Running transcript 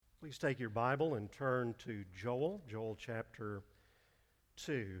Please take your Bible and turn to Joel chapter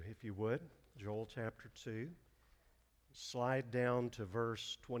 2, if you would. Joel chapter 2. Slide down to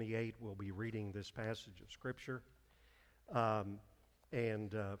verse 28. We'll be reading this passage of Scripture.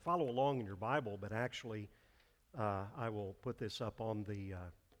 And follow along in your Bible, but actually I will put this up on the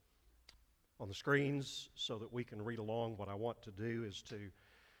screens so that we can read along. What I want to do is to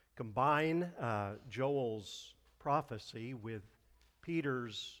combine Joel's prophecy with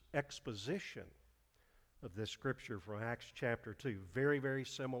Peter's exposition of this scripture from Acts chapter 2. Very, very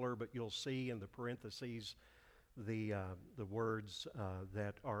similar, but you'll see in the parentheses the words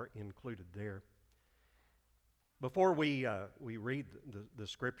that are included there. Before we read the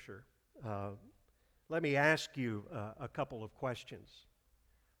scripture, let me ask you a couple of questions.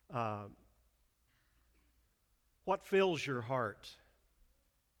 What fills your heart?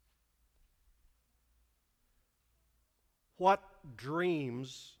 What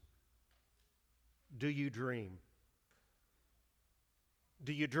dreams do you dream?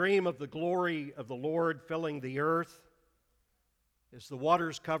 Do you dream of the glory of the Lord filling the earth as the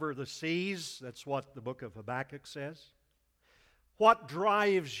waters cover the seas? That's what the book of Habakkuk says. What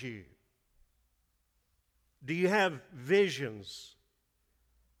drives you? Do you have visions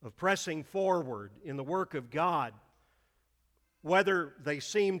of pressing forward in the work of God, whether they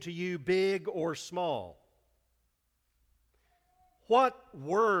seem to you big or small? What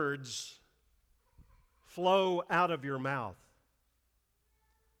words flow out of your mouth?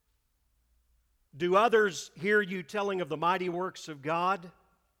 Do others hear you telling of the mighty works of God?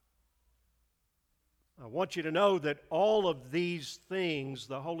 I want you to know that all of these things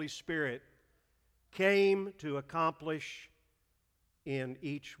the Holy Spirit came to accomplish in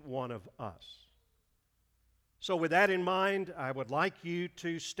each one of us. So with that in mind, I would like you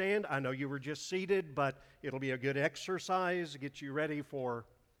to stand. I know you were just seated, but it'll be a good exercise to get you ready for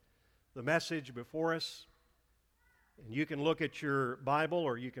the message before us. And you can look at your Bible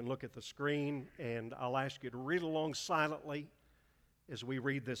or you can look at the screen, and I'll ask you to read along silently as we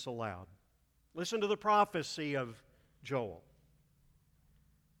read this aloud. Listen to the prophecy of Joel.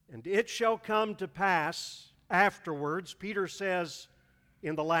 And it shall come to pass afterwards, Peter says,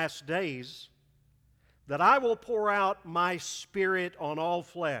 in the last days, that I will pour out my Spirit on all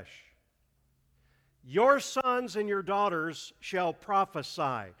flesh. Your sons and your daughters shall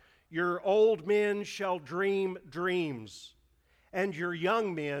prophesy. Your old men shall dream dreams, and your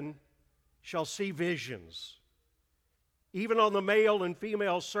young men shall see visions. Even on the male and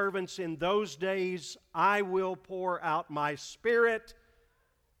female servants in those days I will pour out my Spirit.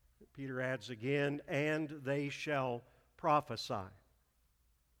 Peter adds again, and they shall prophesy.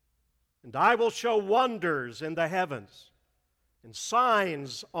 And I will show wonders in the heavens, and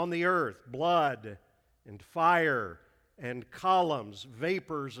signs on the earth, blood and fire and columns,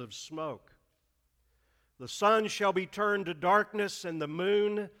 vapors of smoke. The sun shall be turned to darkness and the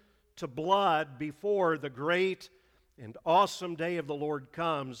moon to blood before the great and awesome day of the Lord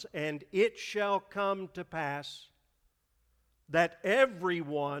comes. And it shall come to pass that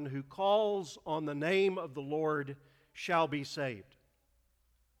everyone who calls on the name of the Lord shall be saved.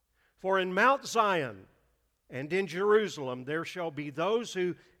 For in Mount Zion and in Jerusalem there shall be those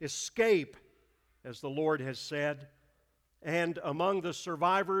who escape, as the Lord has said, and among the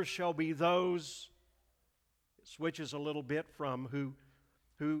survivors shall be those, it switches a little bit from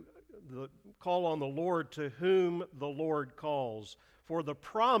who call on the Lord, to whom the Lord calls. For the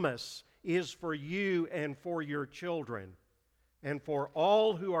promise is for you and for your children, and for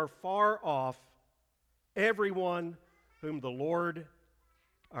all who are far off, everyone whom the Lord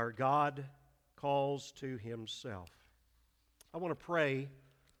our God calls to Himself. I want to pray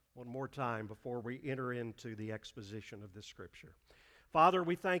one more time before we enter into the exposition of this scripture. Father,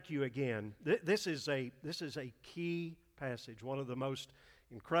 we thank you again. This is a key passage, one of the most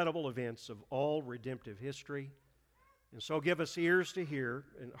incredible events of all redemptive history. And so give us ears to hear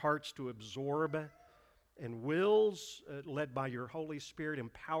and hearts to absorb, and wills led by your Holy Spirit,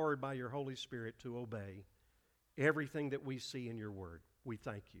 empowered by your Holy Spirit to obey everything that we see in your word. We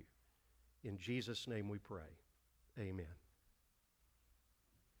thank you. In Jesus' name we pray. Amen.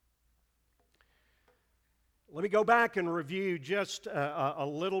 Let me go back and review just a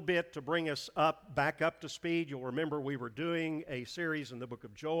little bit to bring us back up to speed. You'll remember we were doing a series in the book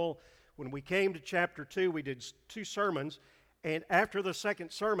of Joel. When we came to chapter 2, we did 2 sermons. And after the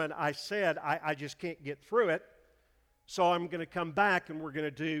second sermon, I said, I just can't get through it. So I'm going to come back and we're going to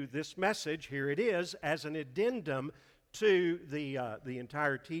do this message, here it is, as an addendum to the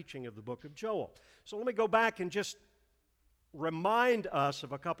entire teaching of the book of Joel. So let me go back and just remind us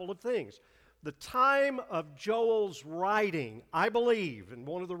of a couple of things. The time of Joel's writing, I believe, and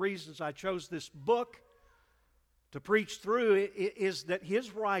one of the reasons I chose this book to preach through is that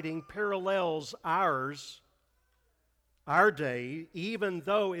his writing parallels ours, our day, even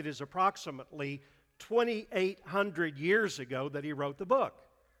though it is approximately 2,800 years ago that he wrote the book.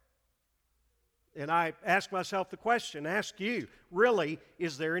 And I ask myself the question, ask you, really,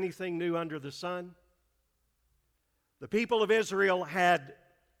 is there anything new under the sun? The people of Israel had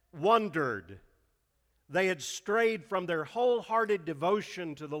wandered. They had strayed from their wholehearted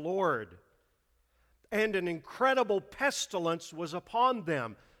devotion to the Lord. And an incredible pestilence was upon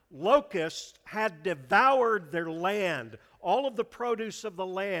them. Locusts had devoured their land, all of the produce of the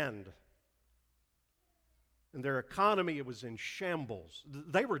land. And their economy was in shambles.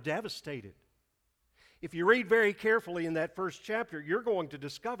 They were devastated. If you read very carefully in that first chapter, you're going to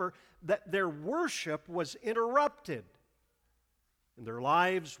discover that their worship was interrupted and their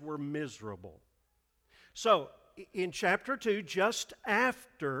lives were miserable. So, in chapter 2, just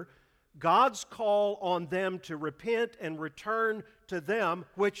after God's call on them to repent and return to them,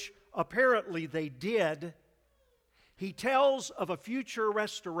 which apparently they did, he tells of a future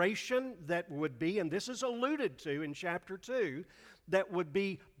restoration that would be, and this is alluded to in chapter 2, that would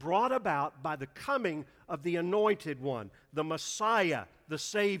be brought about by the coming of the Anointed One, the Messiah, the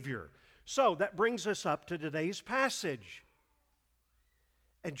Savior. So that brings us up to today's passage.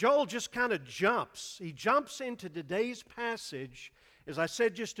 And Joel just kind of jumps. He jumps into today's passage, as I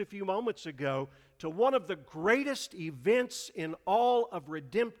said just a few moments ago, to one of the greatest events in all of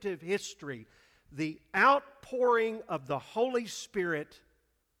redemptive history, the outpouring of the Holy Spirit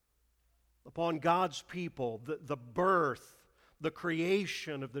upon God's people, the birth, the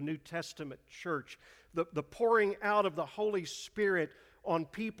creation of the New Testament church, the pouring out of the Holy Spirit on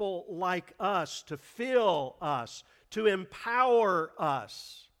people like us to fill us, to empower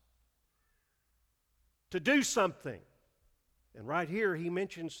us to do something. And right here he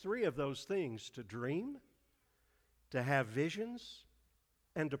mentions three of those things: to dream, to have visions,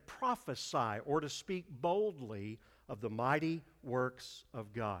 and to prophesy or to speak boldly of the mighty works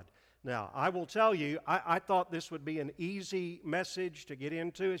of God. Now, I will tell you, I thought this would be an easy message to get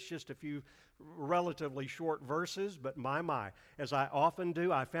into. It's just a few relatively short verses, but my, as I often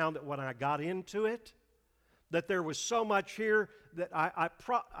do, I found that when I got into it, that there was so much here that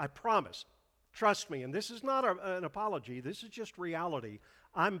I promise, trust me, and this is not an apology, this is just reality.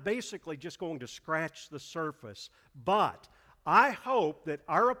 I'm basically just going to scratch the surface, but I hope that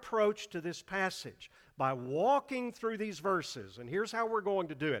our approach to this passage, by walking through these verses, and here's how we're going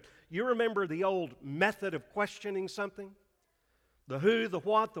to do it. You remember the old method of questioning something? The who, the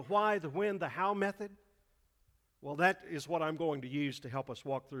what, the why, the when, the how method? Well, that is what I'm going to use to help us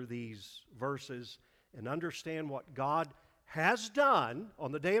walk through these verses and understand what God has done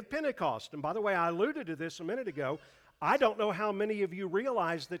on the day of Pentecost. And by the way, I alluded to this a minute ago. I don't know how many of you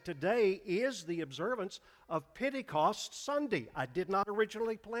realize that today is the observance of Pentecost Sunday. I did not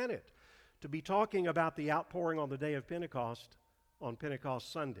originally plan it to be talking about the outpouring on the day of Pentecost on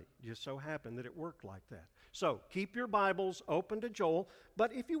Pentecost Sunday. It just so happened that it worked like that. So keep your Bibles open to Joel,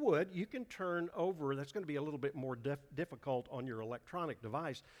 but if you would, you can turn over. That's going to be a little bit more difficult on your electronic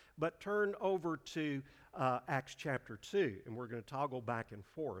device, but turn over to Acts chapter 2, and we're going to toggle back and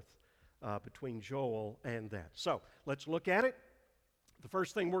forth between Joel and that. So let's look at it. The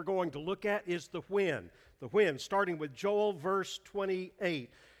first thing we're going to look at is the when. The when, starting with Joel verse 28.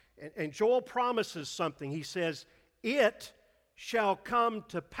 And Joel promises something. He says, "It shall come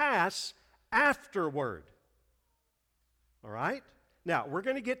to pass afterward." All right? Now, we're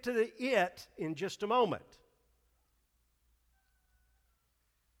going to get to the it in just a moment.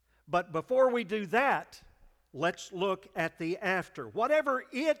 But before we do that, let's look at the after. Whatever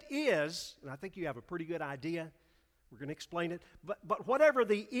it is, and I think you have a pretty good idea. We're going to explain it. But whatever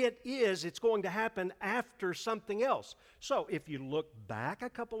the it is, it's going to happen after something else. So if you look back a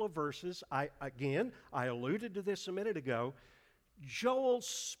couple of verses, I alluded to this a minute ago, Joel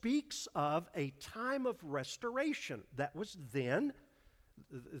speaks of a time of restoration. That was then.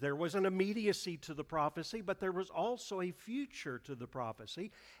 There was an immediacy to the prophecy, but there was also a future to the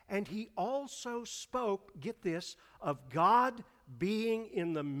prophecy. And he also spoke, get this, of God being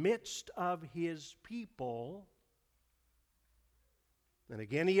in the midst of his people. And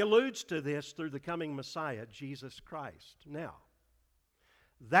again, he alludes to this through the coming Messiah, Jesus Christ. Now,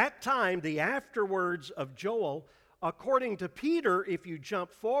 that time, the afterwards of Joel, according to Peter, if you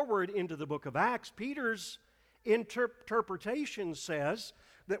jump forward into the book of Acts, Peter's interpretation says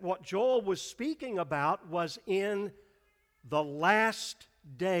that what Joel was speaking about was in the last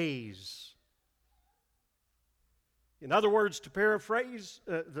days. In other words, to paraphrase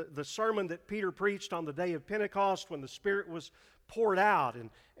the sermon that Peter preached on the day of Pentecost when the Spirit was poured out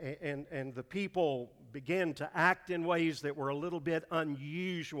and the people began to act in ways that were a little bit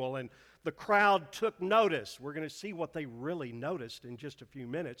unusual and the crowd took notice. We're going to see what they really noticed in just a few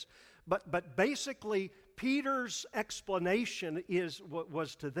minutes. But basically, Peter's explanation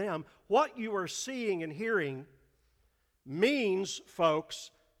was to them, what you are seeing and hearing means,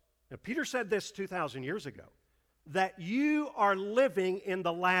 folks, now Peter said this 2,000 years ago, that you are living in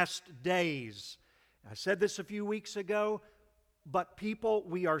the last days. I said this a few weeks ago, but people,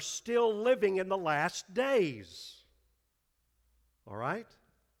 we are still living in the last days. All right?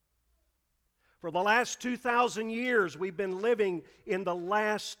 For the last 2,000 years, we've been living in the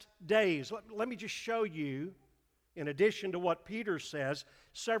last days. Let me just show you, in addition to what Peter says,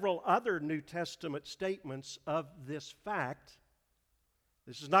 several other New Testament statements of this fact.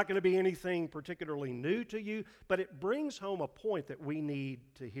 This is not going to be anything particularly new to you, but it brings home a point that we need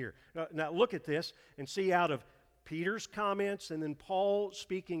to hear. Now look at this and see out of Peter's comments and then Paul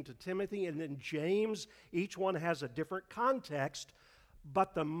speaking to Timothy and then James. Each one has a different context,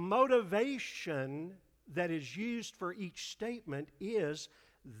 but the motivation that is used for each statement is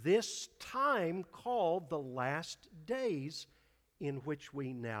this time called the last days in which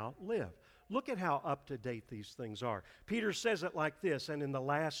we now live. Look at how up-to-date these things are. Peter says it like this, and in the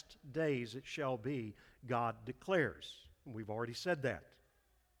last days it shall be, God declares. We've already said that.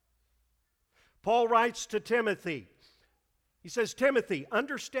 Paul writes to Timothy. He says, Timothy,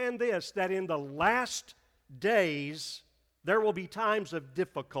 understand this, that in the last days there will be times of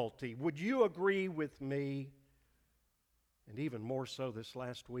difficulty. Would you agree with me, and even more so this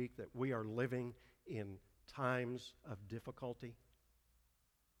last week, that we are living in times of difficulty?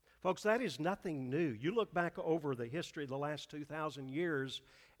 Folks, that is nothing new. You look back over the history of the last 2,000 years,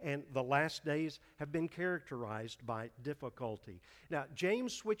 and the last days have been characterized by difficulty. Now,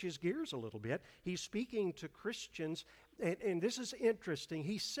 James switches gears a little bit. He's speaking to Christians, and this is interesting.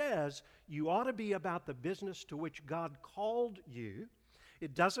 He says, you ought to be about the business to which God called you.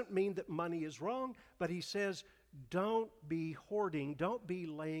 It doesn't mean that money is wrong, but he says, don't be hoarding, don't be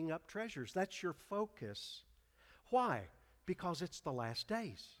laying up treasures. That's your focus. Why? Because it's the last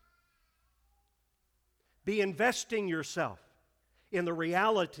days. Be investing yourself in the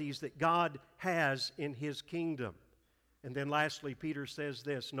realities that God has in His kingdom. And then lastly, Peter says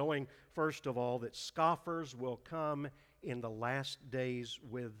this, knowing first of all that scoffers will come in the last days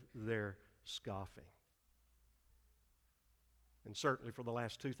with their scoffing. And certainly for the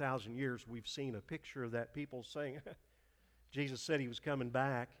last 2,000 years, we've seen a picture of that, people saying, Jesus said He was coming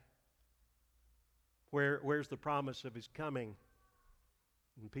back. Where's the promise of His coming?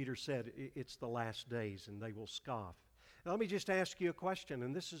 And Peter said, it's the last days, and they will scoff. Now, let me just ask you a question,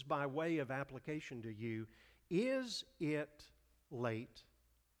 and this is by way of application to you. Is it late?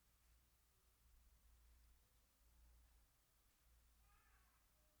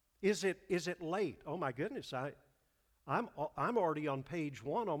 Is it late? Oh my goodness, I'm already on page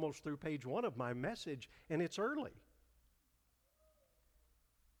 1, almost through page 1 of my message, and it's early.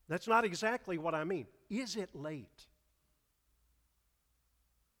 That's not exactly what I mean. Is it late?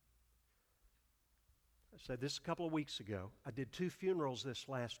 I said this a couple of weeks ago. I did 2 funerals this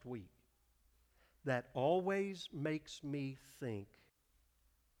last week. That always makes me think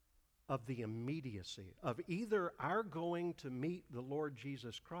of the immediacy of either our going to meet the Lord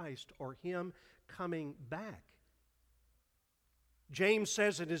Jesus Christ or Him coming back. James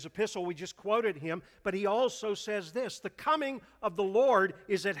says in his epistle, we just quoted him, but he also says this, the coming of the Lord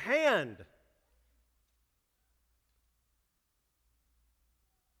is at hand.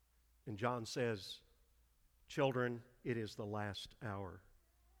 And John says, children, it is the last hour.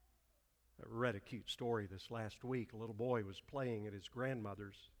 I read a cute story this last week. A little boy was playing at his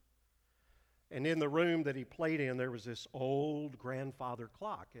grandmother's. And in the room that he played in, there was this old grandfather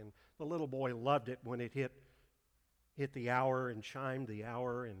clock. And the little boy loved it when it hit the hour and chimed the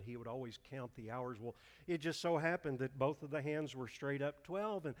hour, and he would always count the hours. Well, it just so happened that both of the hands were straight up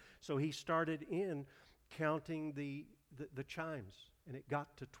 12, and so he started in counting the chimes, and it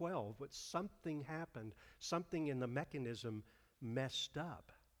got to 12, but something happened. Something in the mechanism messed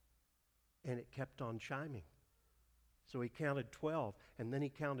up, and it kept on chiming. So he counted 12, and then he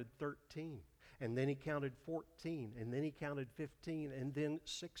counted 13. And then he counted 14, and then he counted 15, and then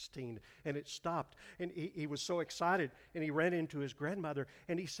 16, and it stopped. And he was so excited, and he ran into his grandmother,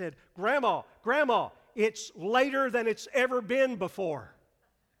 and he said, Grandma, it's later than it's ever been before.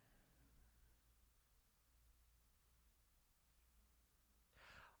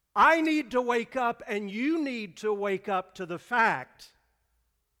 I need to wake up, and you need to wake up to the fact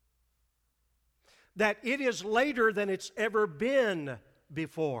that it is later than it's ever been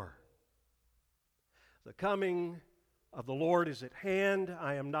before. The coming of the Lord is at hand.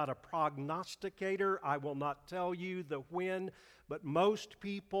 I am not a prognosticator. I will not tell you the when, but most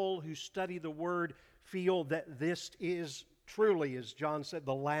people who study the Word feel that this is truly, as John said,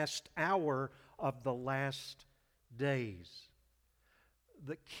 the last hour of the last days.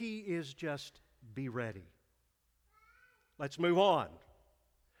 The key is just be ready. Let's move on.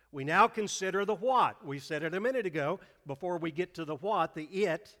 We now consider the what. We said it a minute ago. Before we get to the what, the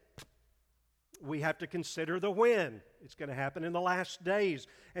it, we have to consider the when. It's going to happen in the last days.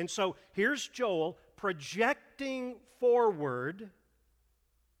 And so here's Joel projecting forward,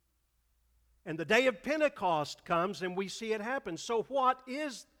 and the day of Pentecost comes and we see it happen. So what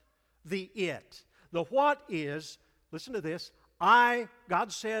is the it? The what is, listen to this, God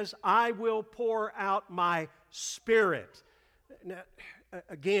says, I will pour out my Spirit. Now,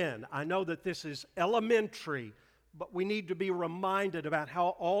 again, I know that this is elementary, but we need to be reminded about how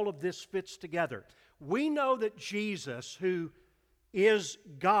all of this fits together. We know that Jesus, who is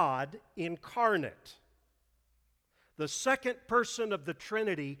God incarnate, the second person of the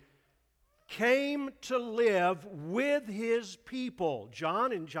Trinity, came to live with His people.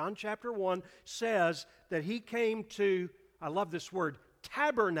 John, in John chapter 1, says that He came to, I love this word,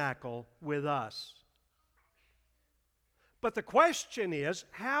 tabernacle with us. But the question is,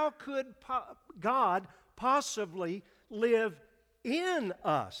 how could God possibly live in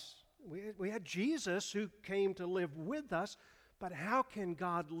us? We had Jesus who came to live with us, but how can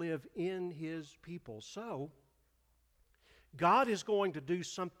God live in His people? So, God is going to do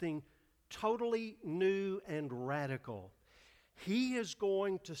something totally new and radical. He is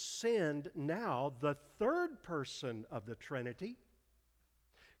going to send now the third person of the Trinity,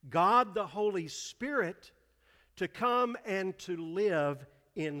 God the Holy Spirit, to come and to live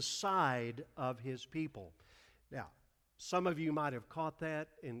inside of His people. Now, some of you might have caught that,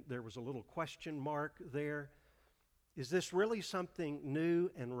 and there was a little question mark there. Is this really something new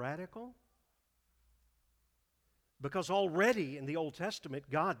and radical? Because already in the Old Testament,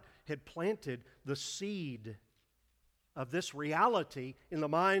 God had planted the seed of this reality in the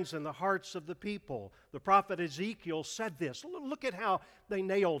minds and the hearts of the people. The prophet Ezekiel said this. Look at how they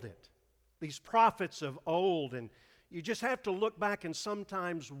nailed it. These prophets of old, and you just have to look back and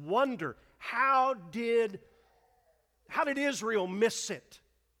sometimes wonder, how did Israel miss it?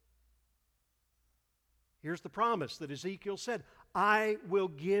 Here's the promise that Ezekiel said, I will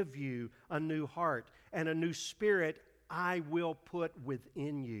give you a new heart, and a new spirit I will put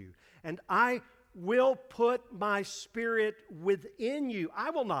within you. And I will put my Spirit within you. I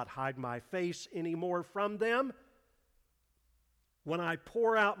will not hide my face anymore from them. When I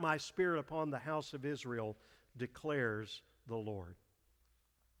pour out my Spirit upon the house of Israel, declares the Lord.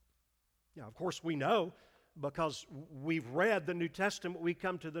 Now, of course, we know, because we've read the New Testament, we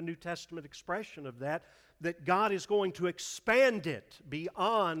come to the New Testament expression of that God is going to expand it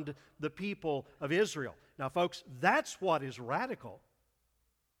beyond the people of Israel. Now, folks, that's what is radical.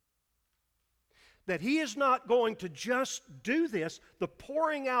 That He is not going to just do this, the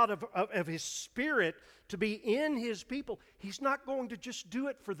pouring out of His Spirit to be in His people. He's not going to just do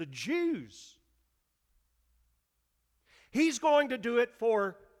it for the Jews. He's going to do it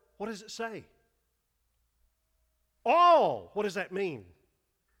for, what does it say? All. What does that mean?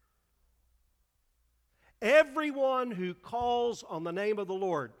 Everyone who calls on the name of the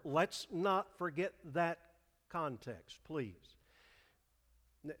Lord. Let's not forget that context, please.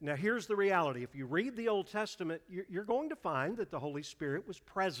 Now, here's the reality. If you read the Old Testament, you're going to find that the Holy Spirit was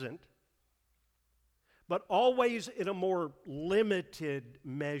present, but always in a more limited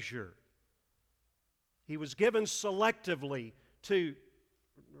measure. He was given selectively to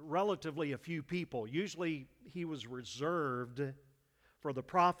relatively a few people. Usually, He was reserved for the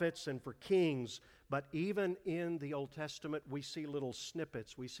prophets and for kings. But even in the Old Testament, we see little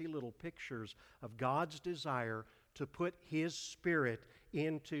snippets, we see little pictures of God's desire to put His Spirit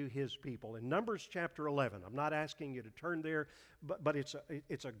into His people. In Numbers chapter 11, I'm not asking you to turn there, but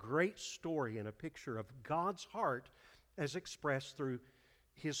it's a great story and a picture of God's heart as expressed through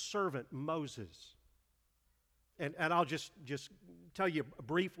His servant Moses. And I'll just tell you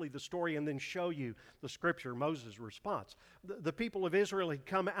briefly the story and then show you the scripture, Moses' response. The people of Israel had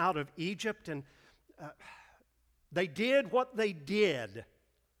come out of Egypt, and they did what they did.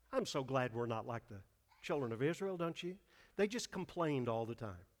 I'm so glad we're not like the children of Israel, don't you? They just complained all the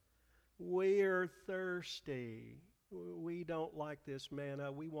time. We're thirsty. We don't like this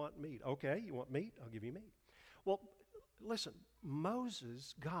manna. We want meat. Okay, you want meat? I'll give you meat. Well, listen,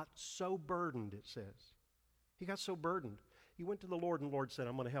 Moses got so burdened, it says. He got so burdened. He went to the Lord, and the Lord said,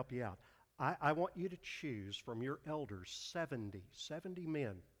 I'm going to help you out. I want you to choose from your elders 70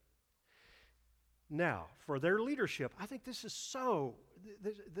 men. Now, for their leadership, I think this is so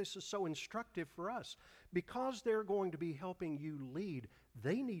instructive for us. Because they're going to be helping you lead,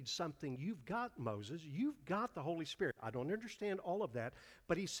 they need something you've got, Moses. You've got the Holy Spirit. I don't understand all of that,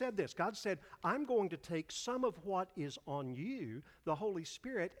 but he said this. God said, I'm going to take some of what is on you, the Holy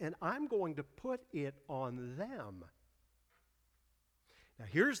Spirit, and I'm going to put it on them. Now,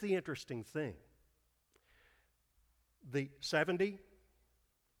 here's the interesting thing. The 70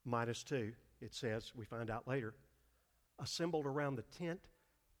 minus 2, it says, we find out later, assembled around the tent.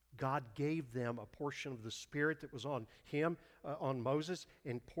 God gave them a portion of the Spirit that was on him, on Moses,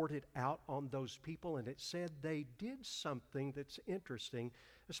 and poured it out on those people. And it said they did something that's interesting,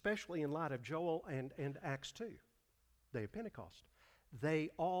 especially in light of Joel and Acts 2, day of Pentecost. They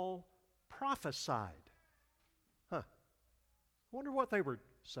all prophesied. I wonder what they were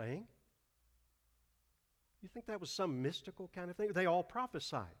saying. You think that was some mystical kind of thing? They all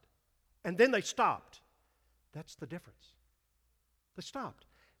prophesied. And then they stopped. That's the difference. They stopped.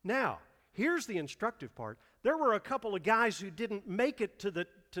 Now, here's the instructive part. There were a couple of guys who didn't make it to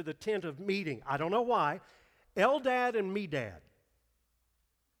the tent of meeting. I don't know why. Eldad and Medad.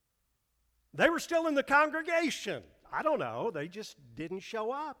 They were still in the congregation. I don't know. They just didn't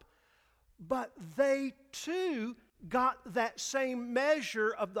show up. But they too got that same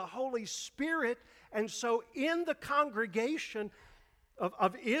measure of the Holy Spirit. And so in the congregation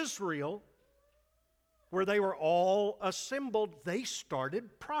of Israel, where they were all assembled, they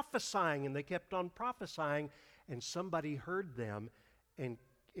started prophesying, and they kept on prophesying, and somebody heard them and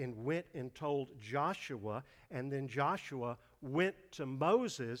went and told Joshua, and then Joshua went to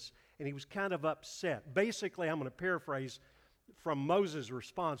Moses, and he was kind of upset. Basically, I'm going to paraphrase from Moses'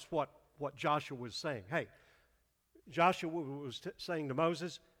 response what Joshua was saying. Hey, Joshua was saying to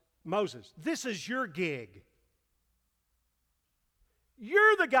Moses, this is your gig.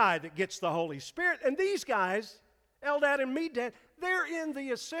 You're the guy that gets the Holy Spirit. And these guys, Eldad and Medad, they're in the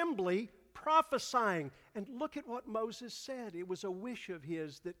assembly prophesying. And look at what Moses said. It was a wish of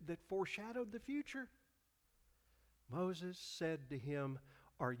his that foreshadowed the future. Moses said to him,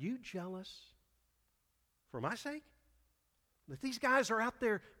 are you jealous for my sake? That these guys are out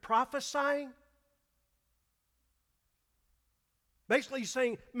there prophesying? Basically, he's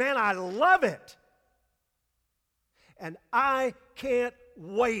saying, man, I love it. And I can't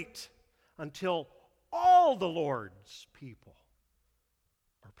wait until all the Lord's people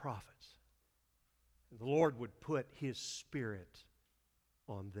are prophets. And the Lord would put His Spirit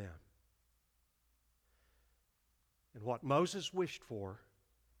on them. And what Moses wished for,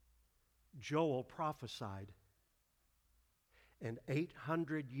 Joel prophesied. And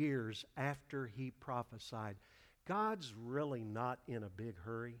 800 years after he prophesied, God's really not in a big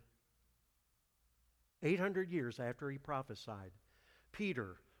hurry. 800 years after he prophesied,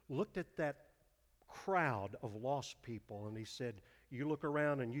 Peter looked at that crowd of lost people and he said, you look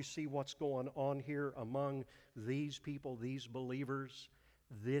around and you see what's going on here among these people, these believers.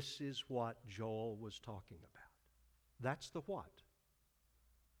 This is what Joel was talking about. That's the what?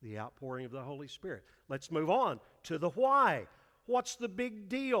 The outpouring of the Holy Spirit. Let's move on to the why. What's the big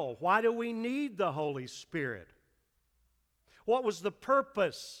deal? Why do we need the Holy Spirit? What was the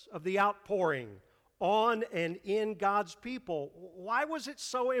purpose of the outpouring on and in God's people? Why was it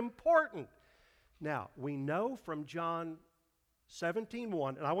so important? Now, we know from John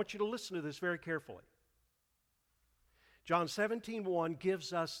 17:1, and I want you to listen to this very carefully. John 17:1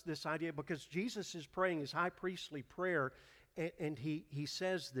 gives us this idea because Jesus is praying his high priestly prayer, and he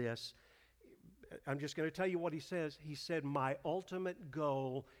says this. I'm just going to tell you what he says. He said, my ultimate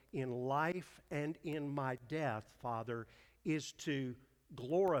goal in life and in my death, Father, is to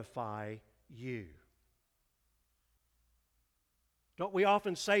glorify you. Don't we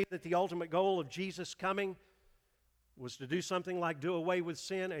often say that the ultimate goal of Jesus coming was to do something like do away with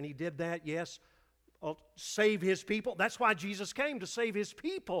sin, and he did that, yes, save his people? That's why Jesus came, to save his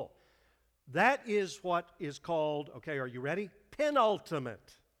people. That is what is called, okay, are you ready?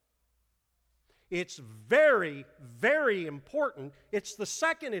 Penultimate. It's very, very important. It's the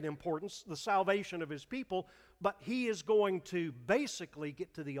second in importance, the salvation of his people, but he is going to basically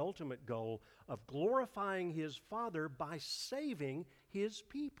get to the ultimate goal of glorifying his Father by saving his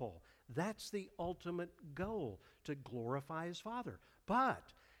people. That's the ultimate goal, to glorify his Father.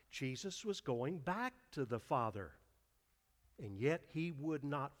 But Jesus was going back to the Father, and yet he would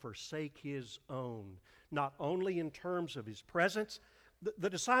not forsake his own, not only in terms of his presence.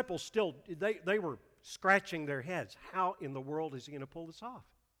 The disciples still, they were scratching their heads. How in the world is he going to pull this off?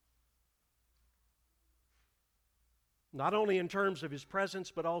 Not only in terms of His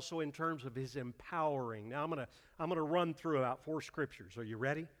presence, but also in terms of His empowering. Now, I'm going to run through about 4 scriptures. Are you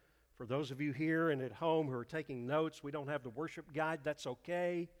ready? For those of you here and at home who are taking notes, we don't have the worship guide. That's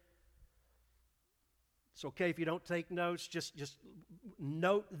okay. It's okay if you don't take notes. Just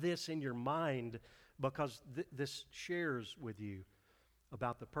note this in your mind, because this shares with you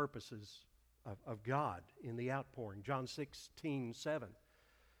about the purposes of God in the outpouring. John 16:7.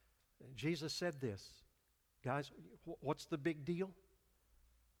 Jesus said this. Guys, what's the big deal?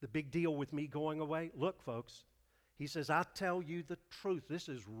 The big deal with me going away? Look, folks, He says, I tell you the truth. This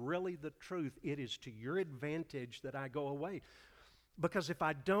is really the truth. It is to your advantage that I go away. Because if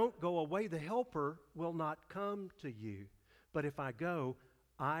I don't go away, the Helper will not come to you. But if I go,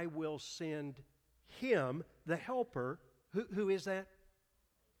 I will send Him, the Helper. Who is that?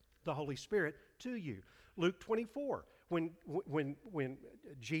 The Holy Spirit, to you. Luke 24. When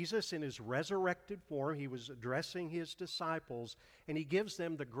Jesus, in His resurrected form, He was addressing His disciples, and He gives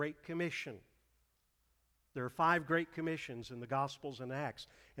them the Great Commission. There are 5 Great Commissions in the Gospels and Acts,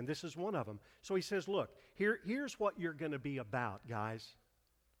 and this is one of them. So He says, look, here's what you're going to be about, guys,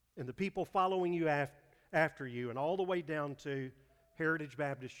 and the people following you after you, and all the way down to Heritage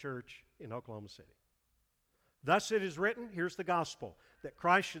Baptist Church in Oklahoma City. Thus it is written, here's the gospel, that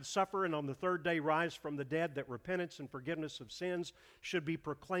Christ should suffer and on the 3rd day rise from the dead, that repentance and forgiveness of sins should be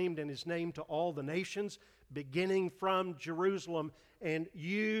proclaimed in His name to all the nations, beginning from Jerusalem. And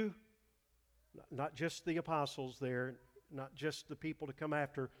you, not just the apostles there, not just the people to come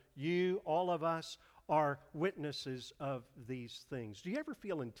after, you, all of us, are witnesses of these things. Do you ever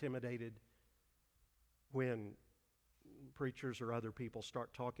feel intimidated when preachers or other people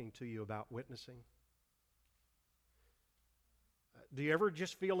start talking to you about witnessing? Do you ever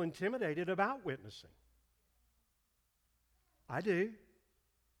just feel intimidated about witnessing? I do.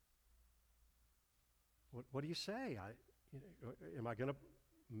 What do you say? Am I going to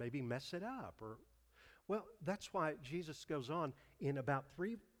maybe mess it up? Well, that's why Jesus goes on in about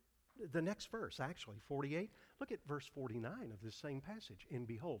the next verse, actually, 48. Look at verse 49 of this same passage. And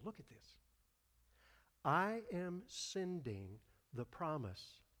behold, look at this. I am sending the promise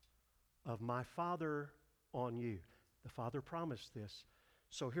of my Father on you. The Father promised this.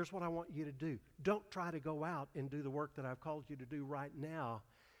 So here's what I want you to do. Don't try to go out and do the work that I've called you to do right now.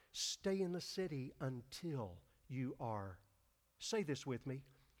 Stay in the city until you are, say this with me,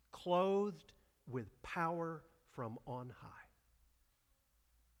 clothed with power from on high.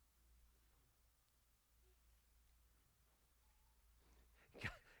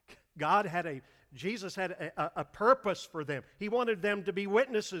 Jesus had a purpose for them. He wanted them to be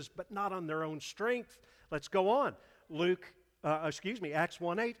witnesses, but not on their own strength. Let's go on. Acts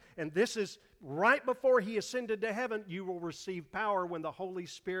 1:8, and this is right before He ascended to heaven. You will receive power when the Holy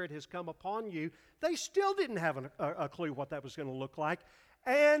Spirit has come upon you. They still didn't have a clue what that was going to look like.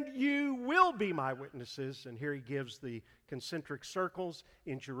 And you will be my witnesses. And here He gives the concentric circles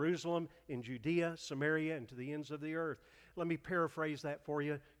in Jerusalem, in Judea, Samaria, and to the ends of the earth. Let me paraphrase that for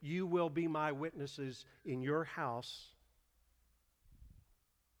you. You will be my witnesses in your house,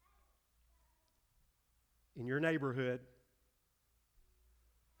 in your neighborhood,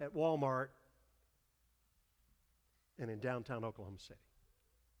 at Walmart, and in downtown Oklahoma City.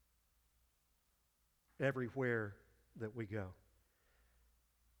 Everywhere that we go.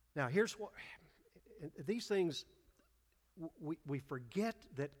 Now, here's what, these things, we forget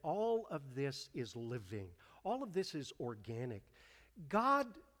that all of this is living. All of this is organic. God,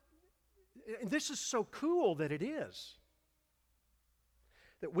 and this is so cool that it is.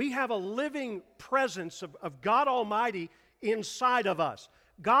 That we have a living presence of God Almighty inside of us.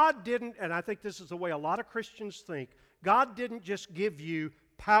 God didn't, and I think this is the way a lot of Christians think, God didn't just give you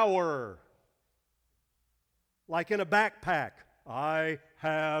power. Like in a backpack, I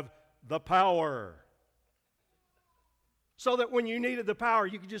have the power. So that when you needed the power,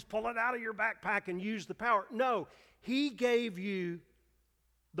 you could just pull it out of your backpack and use the power. No, He gave you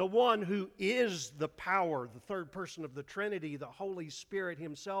the one who is the power, the third person of the Trinity, the Holy Spirit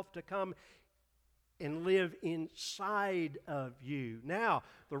Himself, to come and live inside of you. Now,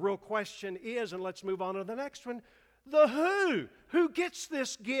 the real question is, and let's move on to the next one, the who. Who gets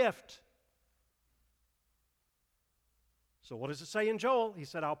this gift? So what does it say in Joel? He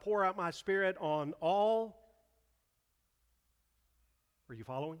said, I'll pour out my Spirit on all. Are you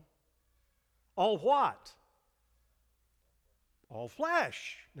following? All what? All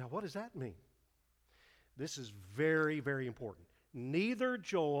flesh. Now, what does that mean? This is very, very important. Neither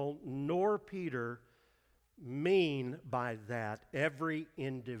Joel nor Peter mean by that every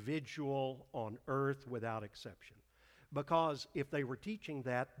individual on earth without exception. Because if they were teaching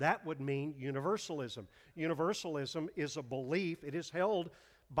that, that would mean universalism. Universalism is a belief, it is held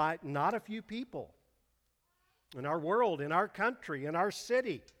by not a few people in our world, in our country, in our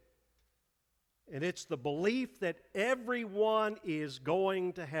city. And it's the belief that everyone is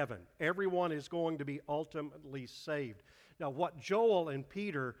going to heaven. Everyone is going to be ultimately saved. Now, what Joel and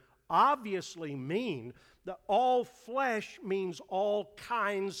Peter obviously mean, that all flesh means all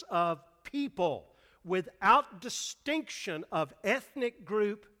kinds of people, without distinction of ethnic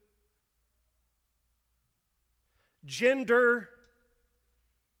group, gender,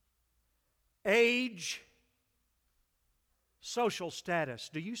 age, social status.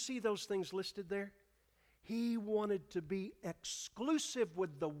 Do you see those things listed there? He wanted to be exclusive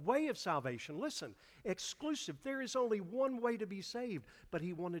with the way of salvation. Listen, exclusive. There is only one way to be saved, but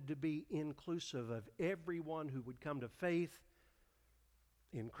he wanted to be inclusive of everyone who would come to faith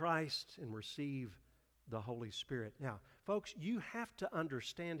in Christ and receive the Holy Spirit. Now, folks, you have to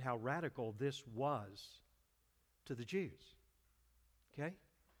understand how radical this was to the Jews. Okay?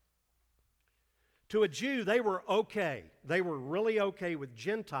 To a Jew, they were okay. They were really okay with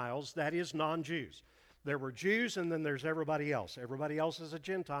Gentiles, that is, non-Jews. There were Jews, and then there's everybody else. Everybody else is a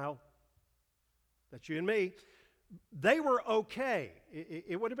Gentile. That's you and me. They were okay.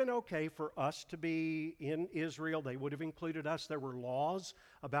 It would have been okay for us to be in Israel. They would have included us. There were laws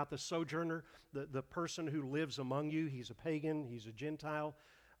about the sojourner, the person who lives among you. He's a pagan, he's a Gentile.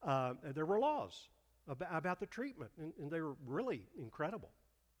 There were laws about the treatment, and they were really incredible.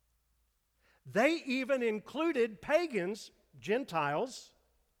 They even included pagans, Gentiles,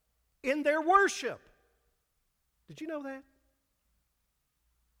 in their worship. Did you know that?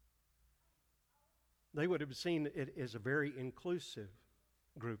 They would have seen it as a very inclusive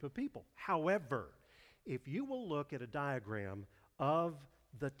group of people. However, if you will look at a diagram of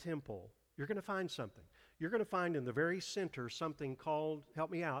the temple, you're going to find something. You're going to find in the very center something called, help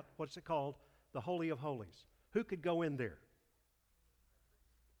me out, what's it called? The Holy of Holies. Who could go in there?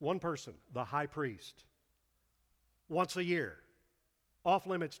 One person, the high priest. Once a year. Off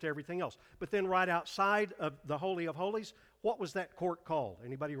limits to everything else. But then right outside of the Holy of Holies, what was that court called?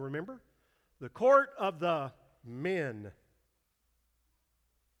 Anybody remember? The court of the men.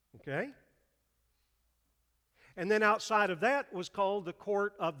 Okay? And then outside of that was called the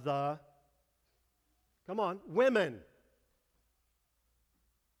court of the, come on, women.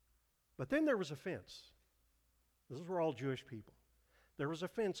 But then there was a fence. Those were all Jewish people. There was a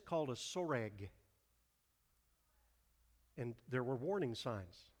fence called a soreg. And there were warning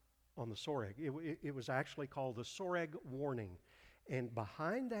signs on the soreg. It was actually called the soreg warning. And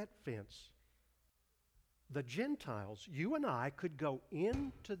behind that fence, the Gentiles, you and I, could go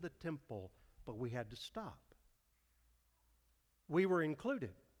into the temple, but we had to stop. We were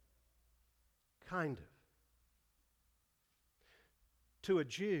included. Kind of. To a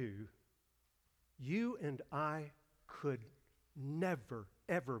Jew, you and I could never,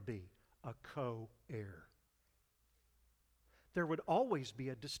 ever be a co-heir. There would always be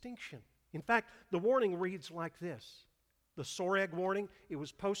a distinction. In fact, the warning reads like this. The soreg warning, it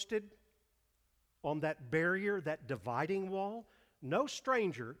was posted on that barrier, that dividing wall. No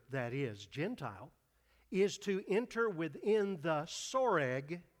stranger, that is, Gentile, is to enter within the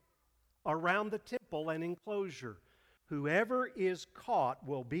soreg around the temple and enclosure. Whoever is caught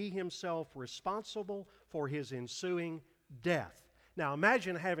will be himself responsible for his ensuing death. Now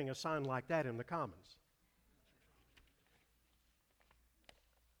imagine having a sign like that in the Commons.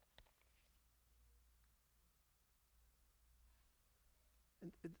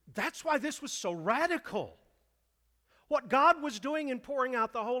 That's why this was so radical. What God was doing in pouring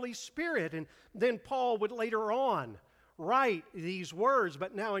out the Holy Spirit. And then Paul would later on write these words,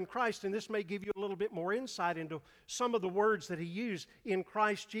 but now in Christ, and this may give you a little bit more insight into some of the words that he used. In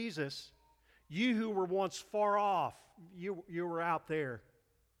Christ Jesus, you who were once far off, you were out there.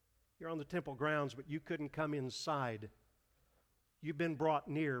 You're on the temple grounds, but you couldn't come inside. You've been brought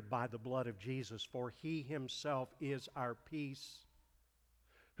near by the blood of Jesus, for he himself is our peace,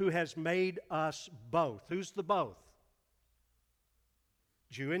 who has made us both. Who's the both?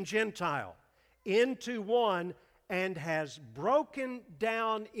 Jew and Gentile. Into one, and has broken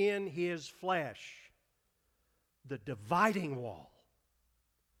down in his flesh the dividing wall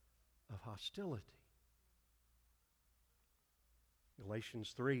of hostility.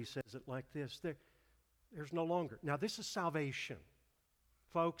 Galatians 3 says it like this. There's no longer. Now this is salvation.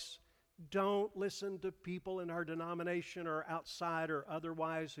 Folks, don't listen to people in our denomination or outside or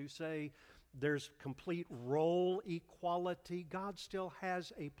otherwise who say there's complete role equality. God still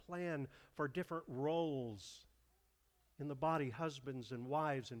has a plan for different roles in the body, husbands and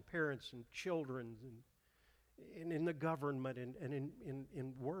wives and parents and children in the government and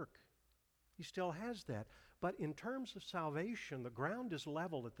in work. He still has that. But in terms of salvation, the ground is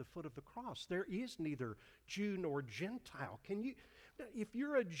level at the foot of the cross. There is neither Jew nor Gentile. If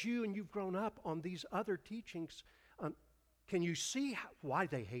you're a Jew and you've grown up on these other teachings, can you see why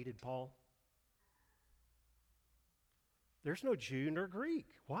they hated Paul? There's no Jew nor Greek.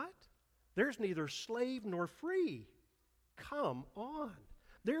 What? There's neither slave nor free. Come on.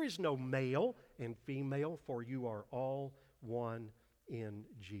 There is no male and female, for you are all one in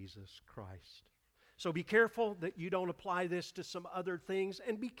Jesus Christ. So be careful that you don't apply this to some other things,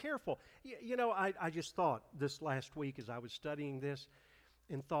 and be careful. I just thought this last week as I was studying this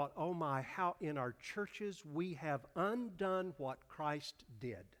and thought, oh my, how in our churches we have undone what Christ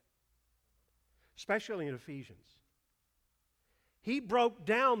did, especially in Ephesians. He broke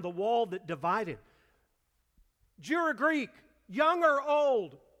down the wall that divided. Jew or Greek, young or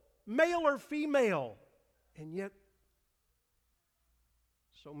old, male or female. And yet,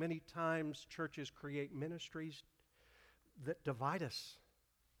 so many times churches create ministries that divide us.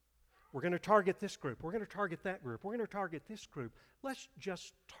 We're going to target this group. We're going to target that group. We're going to target this group. Let's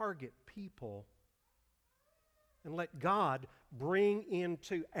just target people and let God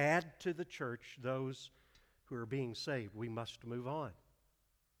add to the church those who are being saved. We must move on.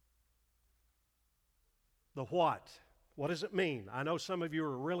 The what? What does it mean? I know some of you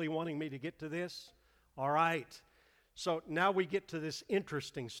are really wanting me to get to this. All right. So now we get to this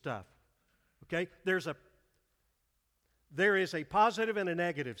interesting stuff. Okay? There is a positive and a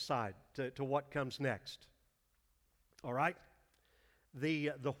negative side to what comes next. All right?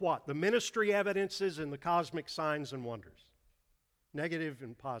 The what? The ministry evidences and the cosmic signs and wonders. Negative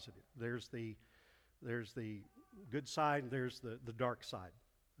and positive. There's the good side, there's the dark side.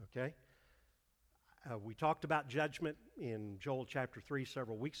 Okay? We talked about judgment in Joel chapter 3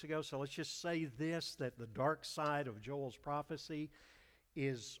 several weeks ago, so let's just say this, that the dark side of Joel's prophecy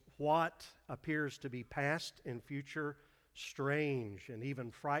is what appears to be past and future strange and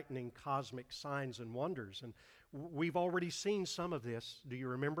even frightening cosmic signs and wonders. And we've already seen some of this. Do you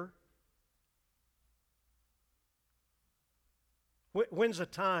remember? When's a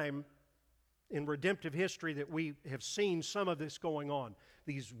time in redemptive history that we have seen some of this going on?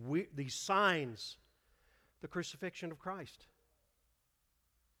 These signs. The crucifixion of Christ.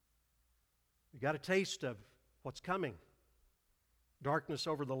 We got a taste of what's coming. Darkness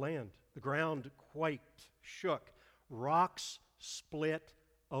over the land. The ground quaked, shook. Rocks split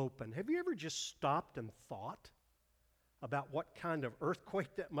open. Have you ever just stopped and thought about what kind of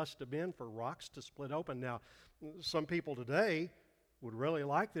earthquake that must have been for rocks to split open? Now, some people today would really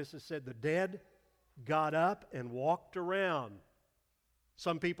like this. It said the dead got up and walked around.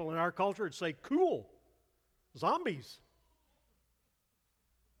 Some people in our culture would say, cool. Zombies.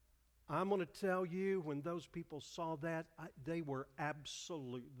 I'm going to tell you, when those people saw that, they were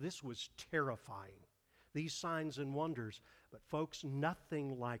this was terrifying. These signs and wonders. But folks,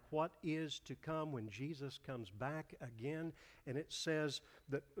 nothing like what is to come when Jesus comes back again. And it says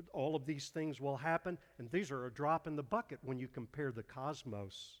that all of these things will happen. And these are a drop in the bucket when you compare the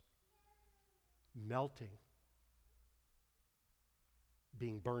cosmos melting,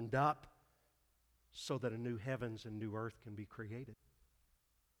 being burned up, so that a new heavens and new earth can be created.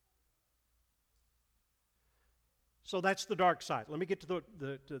 So that's the dark side. Let me get to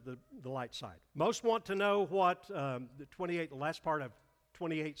the light side. Most want to know what the last part of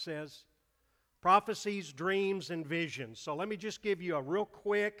 28 says. Prophecies, dreams, and visions. So let me just give you a real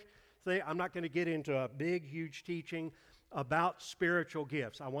quick thing. I'm not going to get into a big, huge teaching about spiritual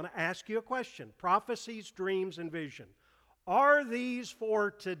gifts. I want to ask you a question. Prophecies, dreams, and vision. Are these for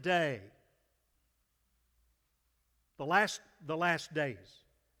today? The last days.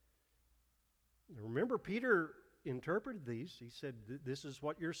 Remember, Peter interpreted these. He said, this is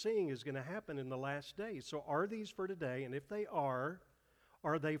what you're seeing is going to happen in the last days. So are these for today? And if they are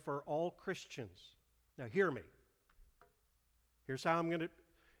they for all Christians? Now hear me. Here's how I'm going to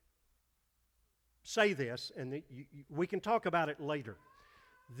say this, and we can talk about it later.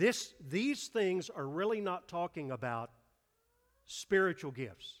 These things are really not talking about spiritual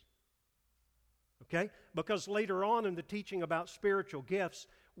gifts. Okay? Because later on in the teaching about spiritual gifts,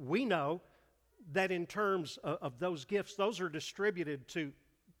 we know that in terms of those gifts, those are distributed to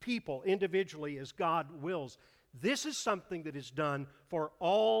people individually as God wills. This is something that is done for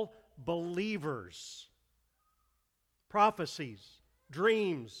all believers. Prophecies,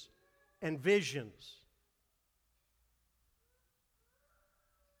 dreams, and visions.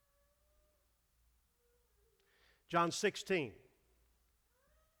 John 16.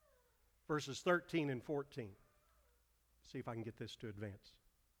 Verses 13 and 14. See if I can get this to advance.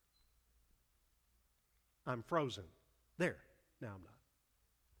 I'm frozen. There. Now I'm not.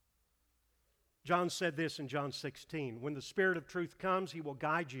 John said this in John 16, when the Spirit of truth comes, He will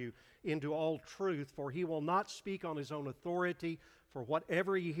guide you into all truth, for He will not speak on His own authority, for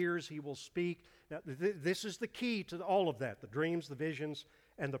whatever He hears, He will speak. Now, this is the key to all of that, the dreams, the visions,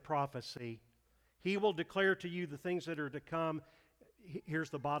 and the prophecy. He will declare to you the things that are to come. Here's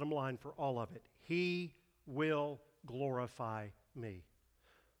the bottom line for all of it. He will glorify me.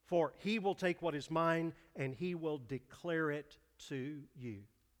 For He will take what is mine and He will declare it to you.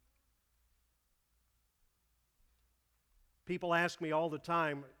 People ask me all the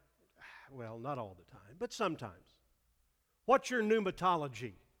time, well, not all the time, but sometimes, what's your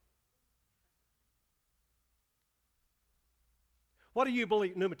pneumatology? What do you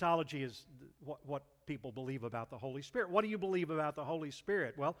believe? Pneumatology is what people believe about the Holy Spirit. What do you believe about the Holy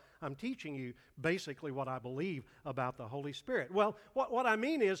Spirit? Well, I'm teaching you basically what I believe about the Holy Spirit. Well, what I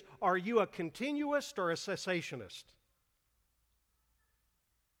mean is, are you a continuist or a cessationist?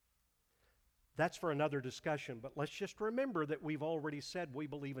 That's for another discussion, but let's just remember that we've already said we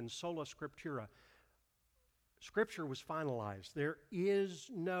believe in sola scriptura. Scripture was finalized. There is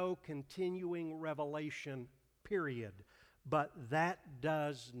no continuing revelation, period. But that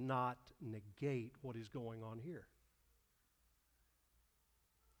does not negate what is going on here.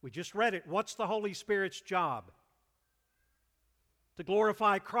 We just read it. What's the Holy Spirit's job? To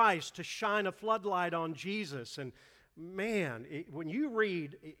glorify Christ, to shine a floodlight on Jesus. And man, when you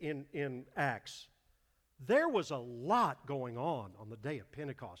read in Acts, there was a lot going on the day of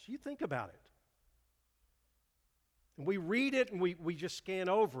Pentecost. You think about it. And we read it and we just scan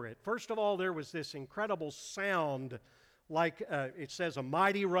over it. First of all, there was this incredible sound, like it says, a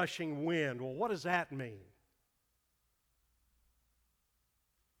mighty rushing wind. Well, what does that mean?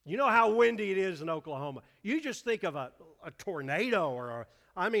 You know how windy it is in Oklahoma. You just think of a tornado or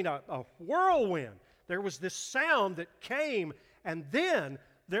a whirlwind. There was this sound that came, and then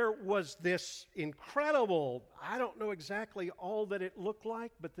there was this incredible, I don't know exactly all that it looked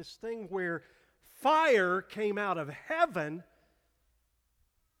like, but this thing where fire came out of heaven,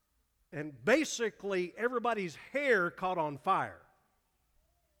 and basically everybody's hair caught on fire.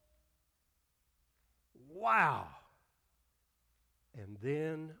 Wow. And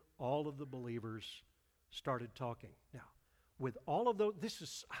then all of the believers started talking. Now, with all of those,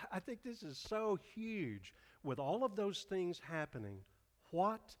 I think this is so huge. With all of those things happening,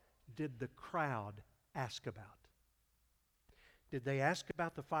 what did the crowd ask about? Did they ask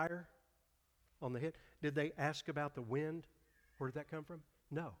about the fire on the head? Did they ask about the wind? Where did that come from?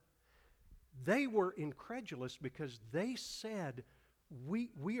 No. They were incredulous because they said,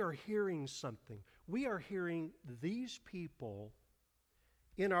 we are hearing something. We are hearing these people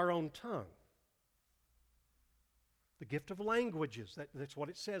in our own tongue. The gift of languages, that's what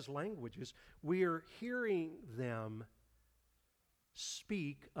it says, languages. We are hearing them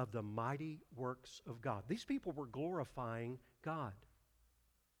speak of the mighty works of God. These people were glorifying God.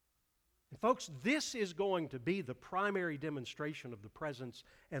 And folks, this is going to be the primary demonstration of the presence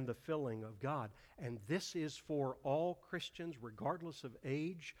and the filling of God. And this is for all Christians, regardless of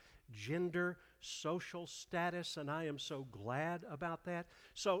age, gender, social status, and I am so glad about that.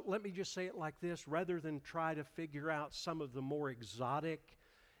 So let me just say it like this, rather than try to figure out some of the more exotic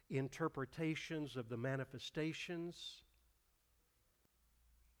interpretations of the manifestations,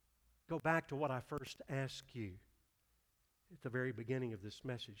 go back to what I first asked you at the very beginning of this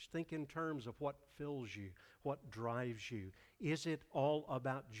message. Think in terms of what fills you, what drives you. Is it all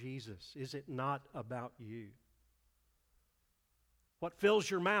about Jesus? Is it not about you? What fills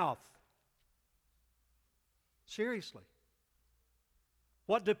your mouth? Seriously.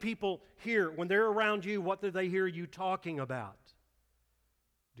 What do people hear when they're around you? What do they hear you talking about?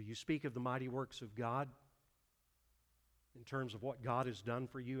 Do you speak of the mighty works of God in terms of what God has done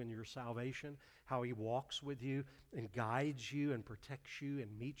for you in your salvation, how He walks with you and guides you and protects you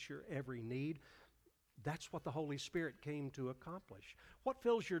and meets your every need? That's what the Holy Spirit came to accomplish. What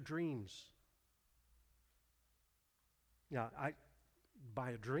fills your dreams? Now,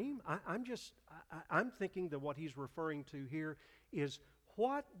 by a dream, I'm thinking that what he's referring to here is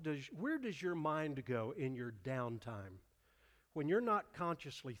where does your mind go in your downtime? When you're not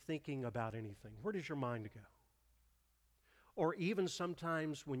consciously thinking about anything, where does your mind go? Or even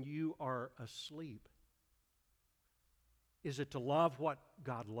sometimes when you are asleep. Is it to love what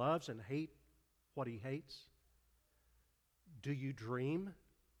God loves and hate what He hates? Do you dream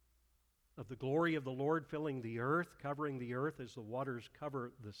of the glory of the Lord filling the earth, covering the earth as the waters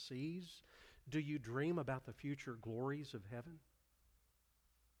cover the seas? Do you dream about the future glories of heaven?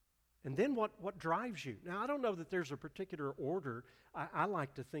 And then what drives you? Now, I don't know that there's a particular order. I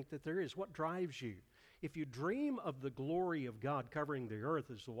like to think that there is. What drives you? If you dream of the glory of God covering the earth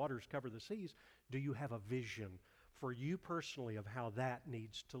as the waters cover the seas, do you have a vision for you personally of how that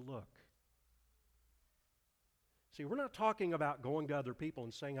needs to look? See, we're not talking about going to other people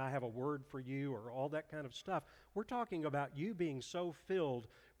and saying, I have a word for you or all that kind of stuff. We're talking about you being so filled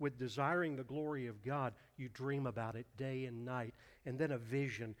with desiring the glory of God, you dream about it day and night, and then a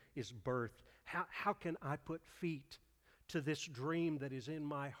vision is birthed. How can I put feet to this dream that is in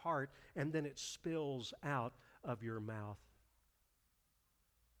my heart, and then it spills out of your mouth?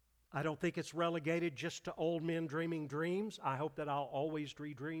 I don't think it's relegated just to old men dreaming dreams. I hope that I'll always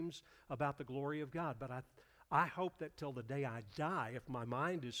dream dreams about the glory of God, but I hope that till the day I die, if my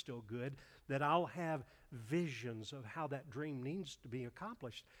mind is still good, that I'll have visions of how that dream needs to be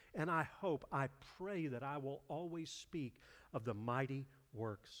accomplished. And I pray that I will always speak of the mighty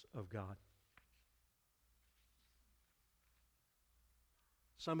works of God.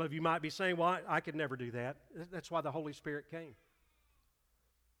 Some of you might be saying, well, I could never do that. That's why the Holy Spirit came.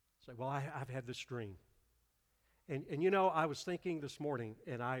 Say, well, I've had this dream. And you know, I was thinking this morning,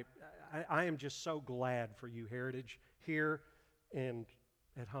 and I am just so glad for you, Heritage, here and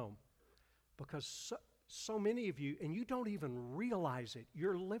at home. Because so many of you, and you don't even realize it,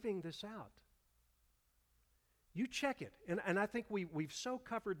 you're living this out. You check it. And I think we've so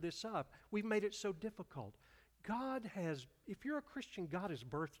covered this up, we've made it so difficult. God has, if you're a Christian, God has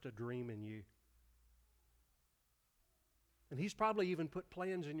birthed a dream in you. And He's probably even put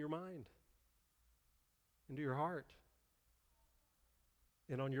plans in your mind, into your heart.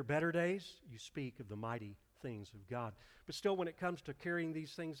 And on your better days, you speak of the mighty things of God. But still, when it comes to carrying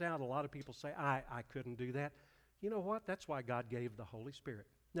these things out, a lot of people say, I couldn't do that. You know what? That's why God gave the Holy Spirit.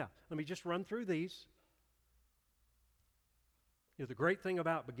 Now, let me just run through these. You know, the great thing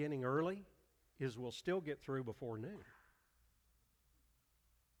about beginning early is we'll still get through before noon.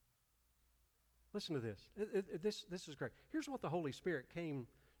 Listen to this. This is great. Here's what the Holy Spirit came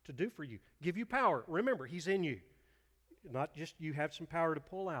to do for you. Give you power. Remember, He's in you. Not just you have some power to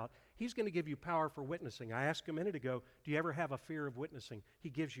pull out. He's going to give you power for witnessing. I asked a minute ago, do you ever have a fear of witnessing? He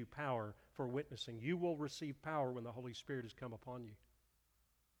gives you power for witnessing. You will receive power when the Holy Spirit has come upon you.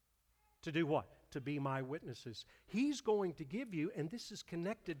 To do what? To be my witnesses. He's going to give you, and this is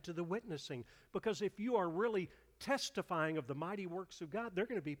connected to the witnessing, because if you are really testifying of the mighty works of God, there are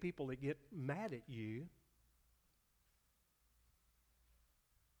going to be people that get mad at you.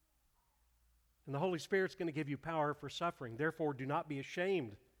 And the Holy Spirit's going to give you power for suffering. Therefore, do not be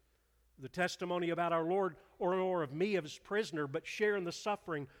ashamed of the testimony about our Lord or of me as prisoner, but share in the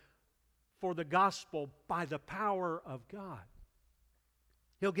suffering for the gospel by the power of God.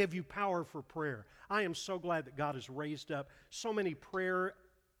 He'll give you power for prayer. I am so glad that God has raised up so many prayer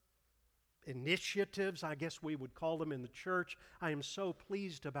initiatives, I guess we would call them, in the church. I am so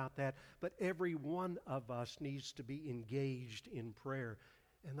pleased about that. But every one of us needs to be engaged in prayer.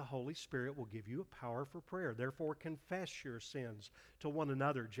 And the Holy Spirit will give you a power for prayer. Therefore, confess your sins to one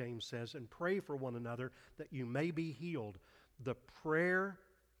another, James says, and pray for one another that you may be healed. The prayer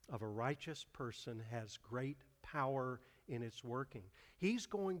of a righteous person has great power in its working. He's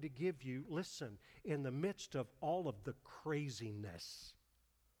going to give you, listen, in the midst of all of the craziness.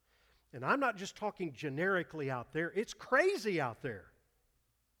 And I'm not just talking generically out there. It's crazy out there.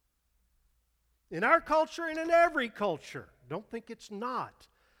 In our culture and in every culture. Don't think it's not.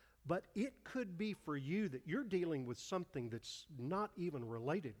 But it could be for you that you're dealing with something that's not even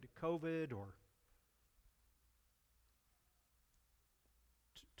related to COVID or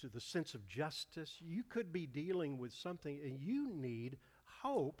to the sense of justice. You could be dealing with something and you need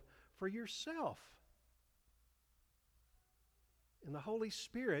hope for yourself. And the Holy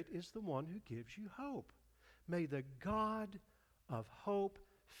Spirit is the one who gives you hope. May the God of hope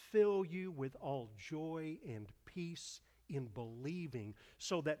fill you with all joy and peace in believing,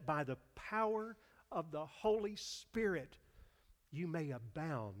 so that by the power of the Holy Spirit you may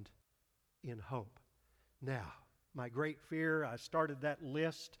abound in hope. Now, my great fear, I started that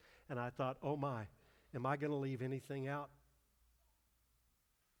list and I thought, oh my, am I going to leave anything out?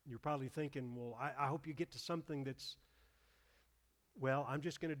 You're probably thinking, well, I hope you get to something that's, well, I'm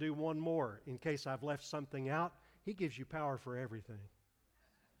just going to do one more in case I've left something out. He gives you power for everything.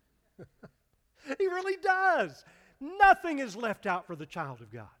 He really does. Nothing is left out for the child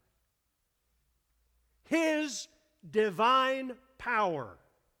of God. His divine power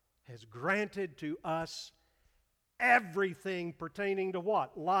has granted to us everything pertaining to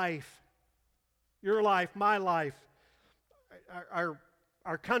what? Life. Your life, my life,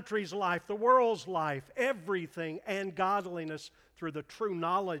 our country's life, the world's life, everything, and godliness through the true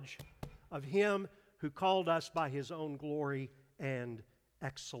knowledge of Him who called us by His own glory and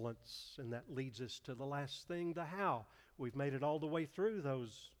excellence. And that leads us to the last thing, the how. We've made it all the way through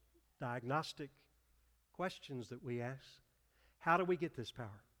those diagnostic questions that we ask. How do we get this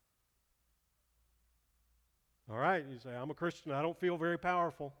power? All right, you say, I'm a Christian, I don't feel very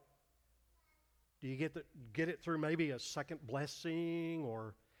powerful. Do you get it through maybe a second blessing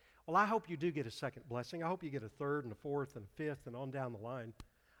or... Well, I hope you do get a second blessing. I hope you get a third and a fourth and a fifth and on down the line.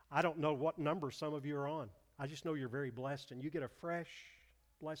 I don't know what number some of you are on. I just know you're very blessed and you get a fresh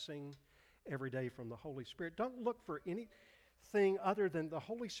blessing every day from the Holy Spirit. Don't look for anything other than the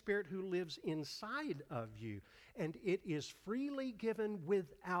Holy Spirit who lives inside of you. And it is freely given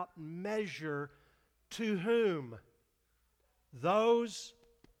without measure to whom? Those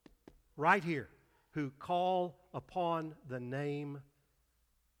right here who call upon the name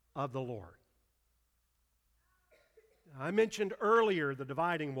of the Lord. I mentioned earlier the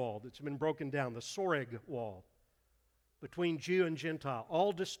dividing wall that's been broken down, the Soreg wall between Jew and Gentile.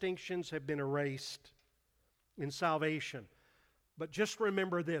 All distinctions have been erased in salvation. But just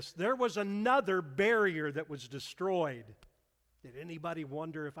remember this, there was another barrier that was destroyed. Did anybody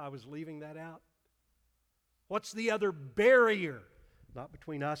wonder if I was leaving that out? What's the other barrier? Not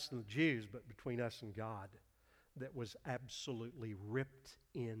between us and the Jews, but between us and God, that was absolutely ripped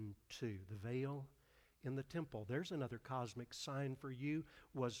into. The veil in the temple, there's another cosmic sign for you,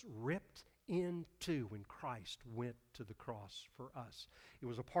 was ripped into when Christ went to the cross for us. It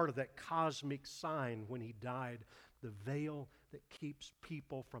was a part of that cosmic sign when He died. The veil that keeps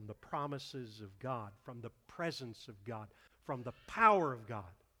people from the promises of God, from the presence of God, from the power of God,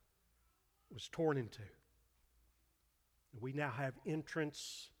 was torn into. We now have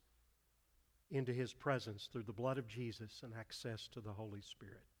entrance into His presence through the blood of Jesus and access to the Holy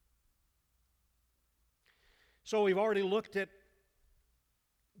Spirit. So we've already looked at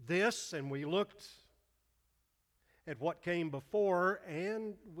this, and we looked at what came before,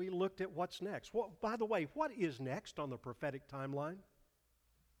 and we looked at what's next. Well, by the way, what is next on the prophetic timeline?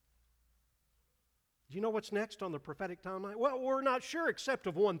 Do you know what's next on the prophetic timeline? Well, we're not sure except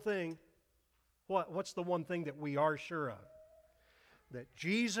of one thing. What's the one thing that we are sure of? That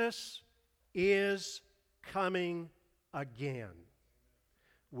Jesus is coming again.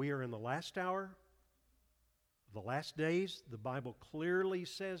 We are in the last hour, the last days. The Bible clearly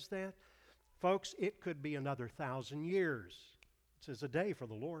says that. Folks, it could be another 1,000 years. It says a day for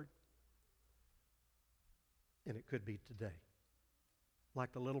the Lord. And it could be today.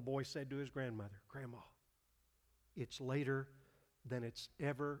 Like the little boy said to his grandmother, Grandma, it's later than it's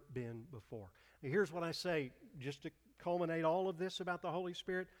ever been before. Now, here's what I say, just to culminate all of this about the Holy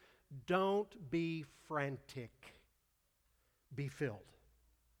Spirit. Don't be frantic. Be filled.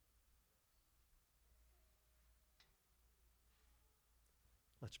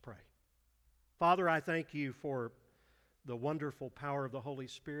 Let's pray. Father, I thank You for the wonderful power of the Holy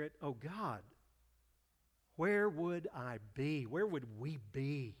Spirit. Oh God, where would I be? Where would we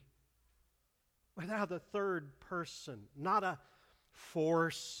be without the third person? Not a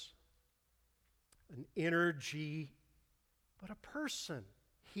force, an energy, but a person.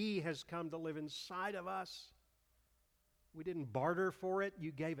 He has come to live inside of us. We didn't barter for it.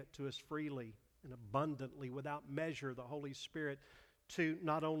 You gave it to us freely and abundantly, without measure, the Holy Spirit, to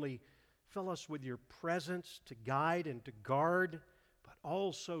not only fill us with Your presence, to guide and to guard, but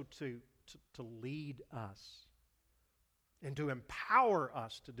also to lead us and to empower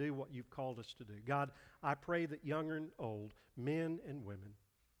us to do what You've called us to do. God, I pray that young and old, men and women,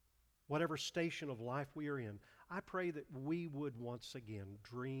 whatever station of life we are in, I pray that we would once again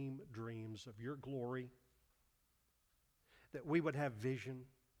dream dreams of Your glory, that we would have vision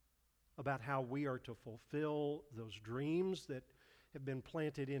about how we are to fulfill those dreams that have been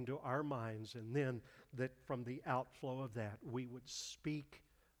planted into our minds, and then that from the outflow of that, we would speak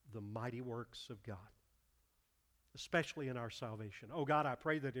the mighty works of God, especially in our salvation. Oh God, I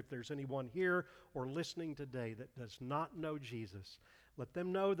pray that if there's anyone here or listening today that does not know Jesus, let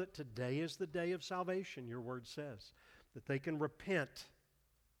them know that today is the day of salvation, Your word says, that they can repent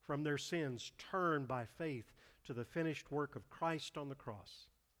from their sins, turn by faith to the finished work of Christ on the cross,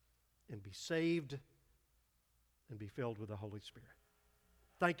 and be saved and be filled with the Holy Spirit.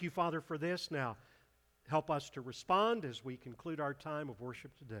 Thank You, Father, for this. Now, help us to respond as we conclude our time of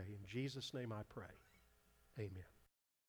worship today. In Jesus' name I pray. Amen.